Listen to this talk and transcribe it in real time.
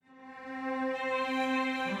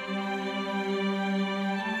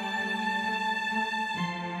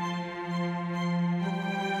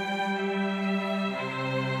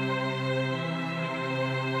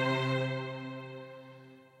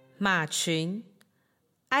马群，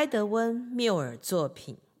埃德温缪尔作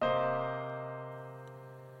品。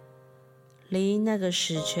离那个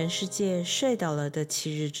使全世界睡倒了的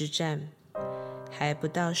7日之战还不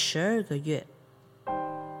到12个月。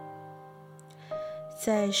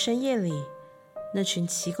在深夜里，那群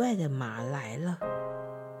奇怪的马来了。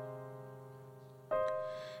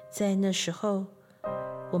在那时候，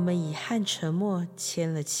我们以和沉默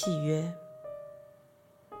签了契约。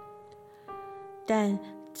但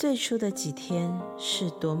最初的几天是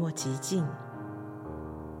多么寂静，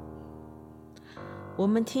我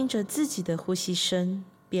们听着自己的呼吸声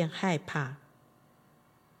便害怕。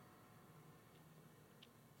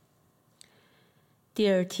第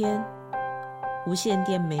二天，无线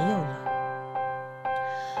电没有了，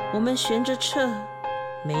我们悬着撤，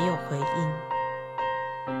没有回应。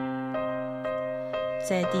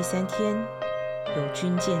在第3天，有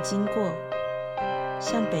军舰经过，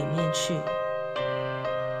向北面去，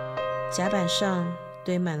甲板上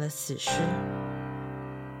堆满了死尸。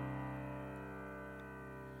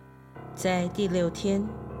在第6天，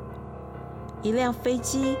一辆飞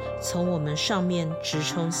机从我们上面直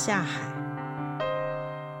冲下海，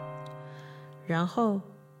然后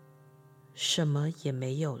什么也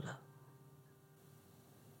没有了。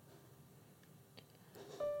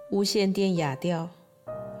无线电哑掉，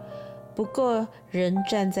不过人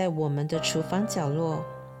站在我们的厨房角落，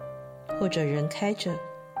或者人开着，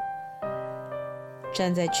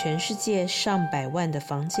站在全世界上百万的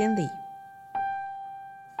房间里。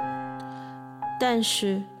但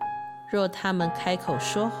是若他们开口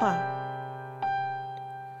说话，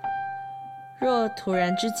若突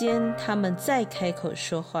然之间他们再开口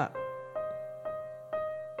说话，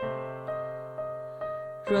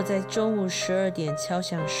若在中午12点敲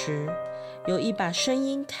响时有一把声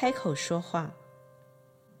音开口说话，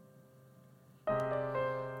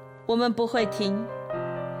我们不会听，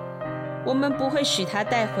我们不会许他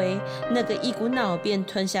带回那个一股脑便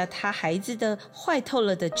吞下他孩子的坏透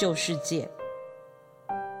了的旧世界，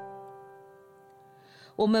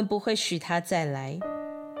我们不会许他再来。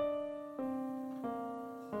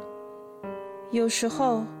有时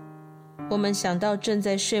候我们想到正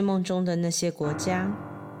在睡梦中的那些国家，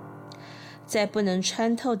在不能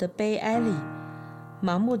穿透的悲哀里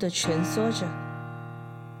盲目地蜷缩着，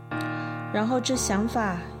然后这想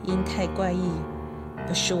法因太怪异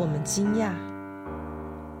而使我们惊讶。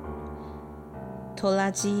拖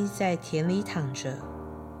拉机在田里躺着，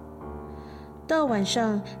到晚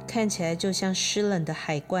上看起来就像湿冷的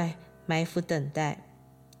海怪埋伏等待。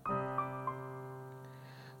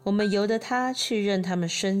我们由得它去任它们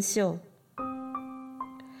生锈，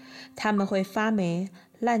它们会发霉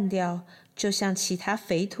烂掉，就像其他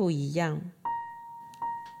肥土一样。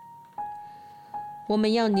我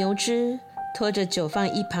们要牛只拖着久放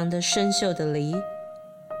一旁的生锈的梨。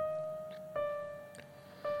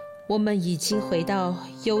我们已经回到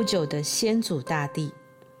悠久的先祖大地。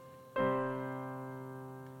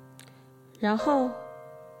然后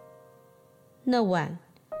那晚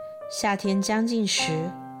夏天将近时，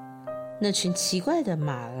那群奇怪的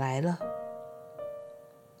马来了。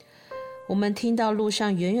我们听到路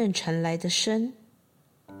上远远传来的声，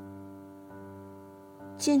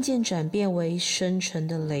渐渐转变为深沉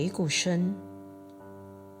的擂鼓声。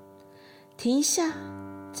停一下，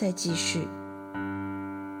再继续。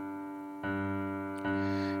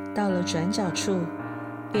到了转角处，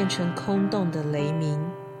变成空洞的雷鸣。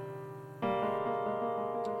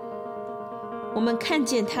我们看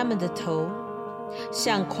见他们的头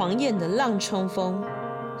像狂野的浪冲锋，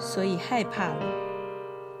所以害怕了。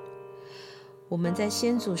我们在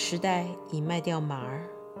先祖时代已卖掉马儿，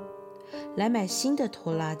来买新的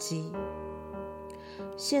拖拉机。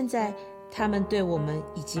现在他们对我们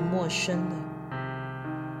已经陌生了，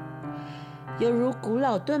犹如古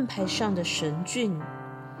老盾牌上的神骏，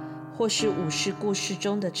或是武士故事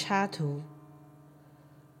中的插图。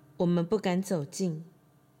我们不敢走近，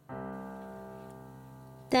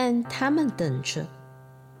但他们等着，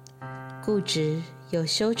固执又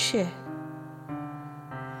羞怯，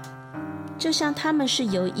就像他们是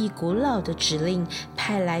由一古老的指令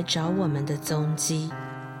派来找我们的踪迹，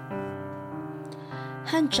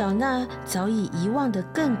和找那早已遗忘的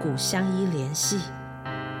亘古相依联系。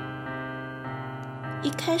一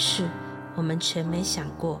开始我们全没想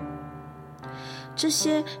过，这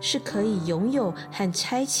些是可以拥有和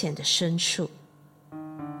差遣的牲畜。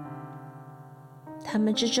他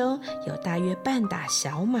们之中有大约半打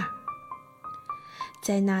小马，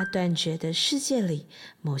在那断绝的世界里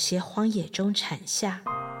某些荒野中产下，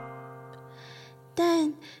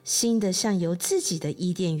但新的像由自己的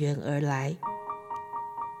伊甸园而来。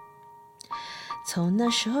从那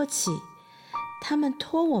时候起，他们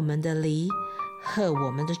拖我们的犁，荷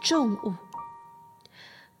我们的重物。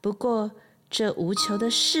不过，这无求的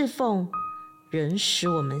侍奉仍使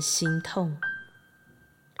我们心痛。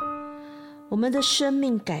我们的生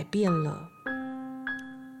命改变了，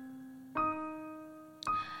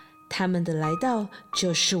他们的来到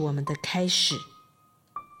就是我们的开始。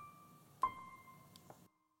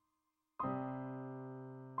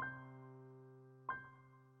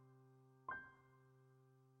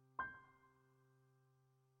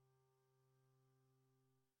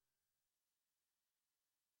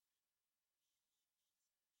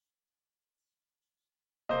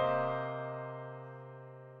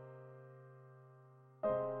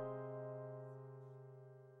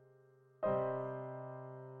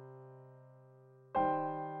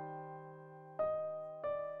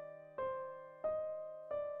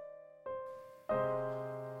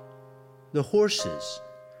The Horses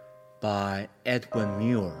by Edwin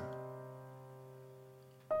Muir.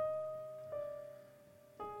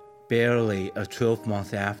 Barely a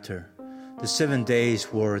 12-month after, the 7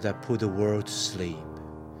 days were that put the world to sleep.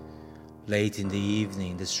 Late in the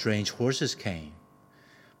evening, the strange horses came.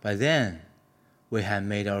 By then, we had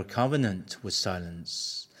made our covenant with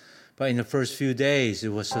silence. But in the first few days,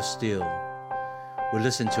 it was so still. We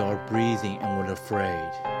listened to our breathing and were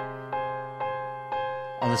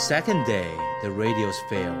afraid.On the second day, the radios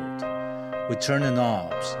failed. We turned the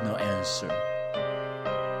knobs, no answer.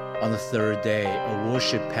 On the third day, a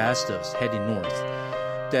warship passed us, heading north.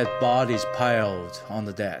 Dead bodies piled on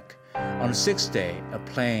the deck. On the sixth day, a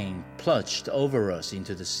plane plunged over us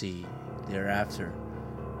into the sea. Thereafter,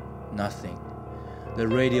 nothing. The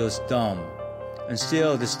radio's dumb, and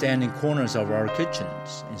still the standing corners of our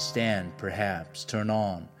kitchens, and stand, perhaps, turn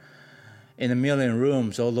on, in a million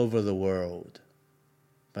rooms all over the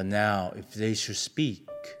world.But now, if they should speak,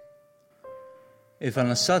 if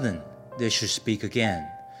on a sudden they should speak again,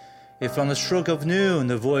 if on the stroke of noon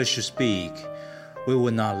the voice should speak, we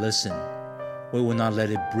would not listen. We would not let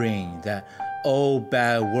it bring that old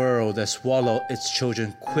bad world that swallowed its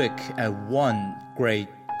children quick at one great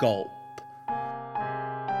gulp.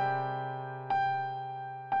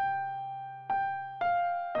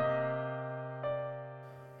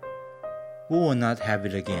 We will not have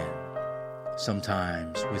it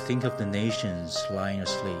again.Sometimes we think of the nations lying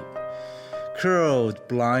asleep, curled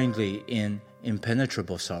blindly in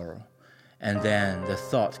impenetrable sorrow, and then the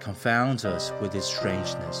thought confounds us with its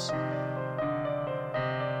strangeness.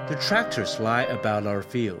 The tractors lie about our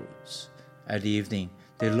fields. At evening,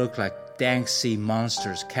 they look like dank sea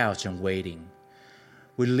monsters couched and waiting.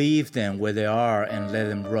 We leave them where they are and let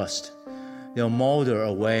them rust. They'll molder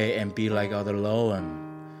away and be like other loam.We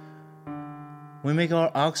make our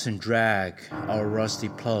oxen drag our rusty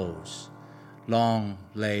plows, long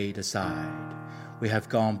laid aside. We have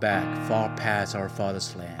gone back far past our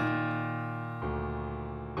father's land.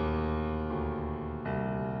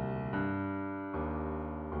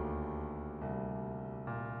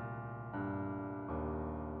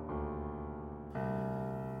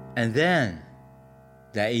 And then,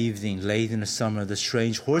 that evening late in the summer, the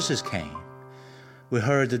strange horses came. We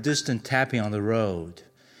heard the distant tapping on the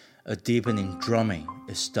road.A deepening drumming,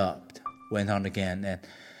 it stopped, went on again, and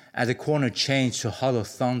at the corner changed to hollow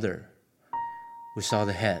thunder. We saw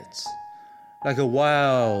the heads, like a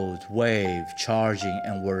wild wave charging,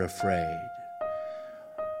 and were afraid.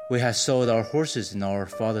 We had sold our horses in our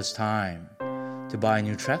father's time to buy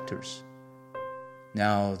new tractors.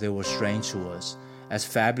 Now they were strange to us, as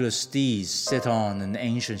fabulous steeds set on an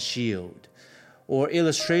ancient shield, or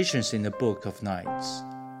illustrations in the book of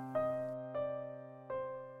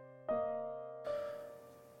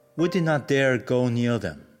nights.We did not dare go near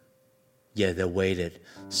them, yet they waited,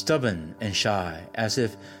 stubborn and shy, as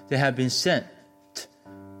if they had been sent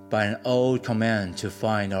by an old command to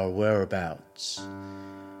find our whereabouts,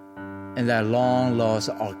 and that long-lost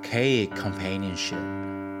archaic companionship.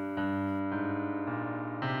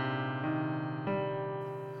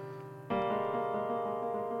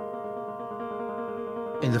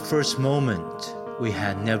 In the first moment, we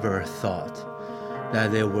had never thought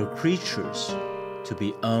that there were creatures.To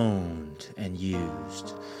be owned and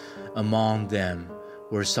used. Among them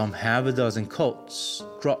were some half a dozen colts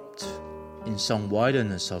dropped in some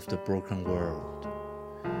wilderness of the broken world,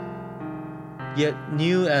 yet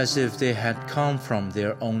new as if they had come from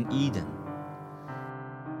their own Eden.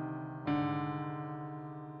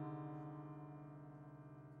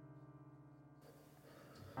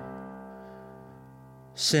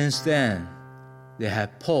 Since then,They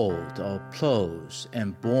have pulled our plows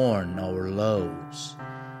and borne our loads.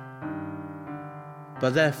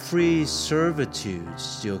 But that free servitude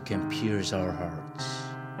still can pierce our hearts.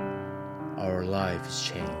 our life is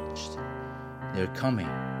changed. Their coming,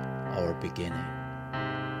 our beginning.